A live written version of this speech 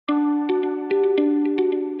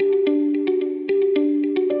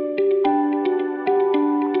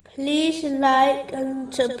Please like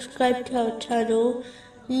and subscribe to our channel.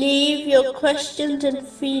 Leave your questions and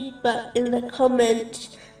feedback in the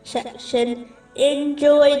comments section.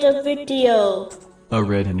 Enjoy the video. I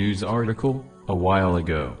read a news article a while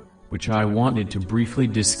ago, which I wanted to briefly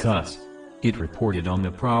discuss. It reported on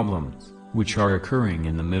the problems which are occurring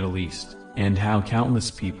in the Middle East, and how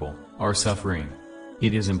countless people are suffering.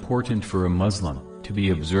 It is important for a Muslim to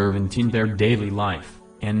be observant in their daily life,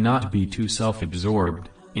 and not be too self-absorbed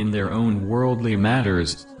in their own worldly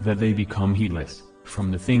matters that they become heedless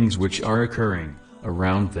from the things which are occurring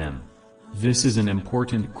around them. This is an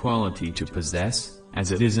important quality to possess,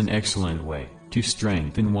 as it is an excellent way to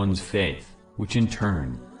strengthen one's faith, which in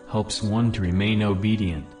turn helps one to remain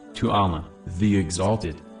obedient to Allah, the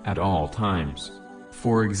Exalted, at all times.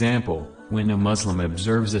 For example, when a Muslim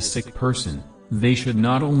observes a sick person, they should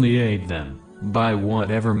not only aid them by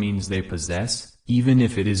whatever means they possess, even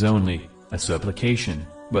if it is only a supplication,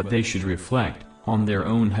 but they should reflect on their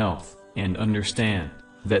own health, and understand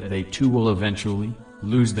that they too will eventually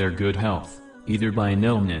lose their good health, either by an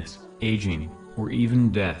illness, aging, or even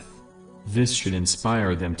death. This should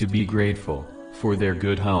inspire them to be grateful for their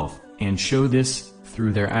good health, and show this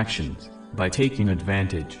through their actions, by taking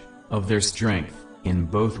advantage of their strength in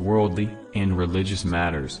both worldly and religious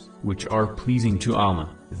matters, which are pleasing to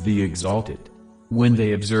Allah, the Exalted. When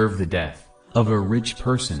they observe the death of a rich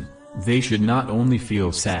person, they should not only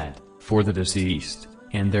feel sad for the deceased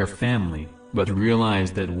and their family, but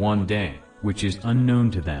realize that one day, which is unknown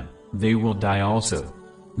to them, they will die also.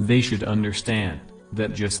 They should understand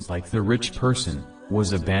that just like the rich person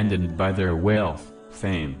was abandoned by their wealth,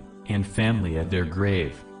 fame, and family at their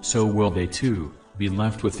grave, so will they too be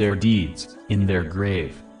left with their deeds in their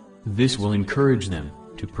grave. This will encourage them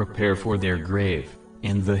to prepare for their grave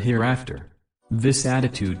and the hereafter. This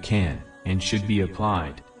attitude can and should be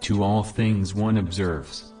applied to all things one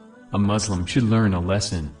observes. A Muslim should learn a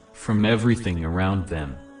lesson from everything around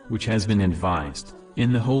them, which has been advised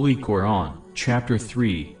in the Holy Quran, chapter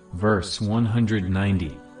 3, verse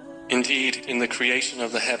 190. Indeed, in the creation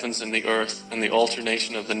of the heavens and the earth, and the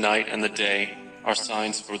alternation of the night and the day, are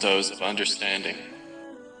signs for those of understanding.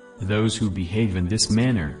 Those who behave in this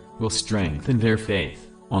manner will strengthen their faith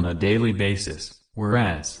on a daily basis,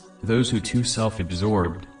 whereas those who too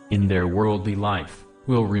self-absorbed in their worldly life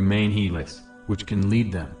will remain heedless, which can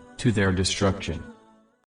lead them to their destruction.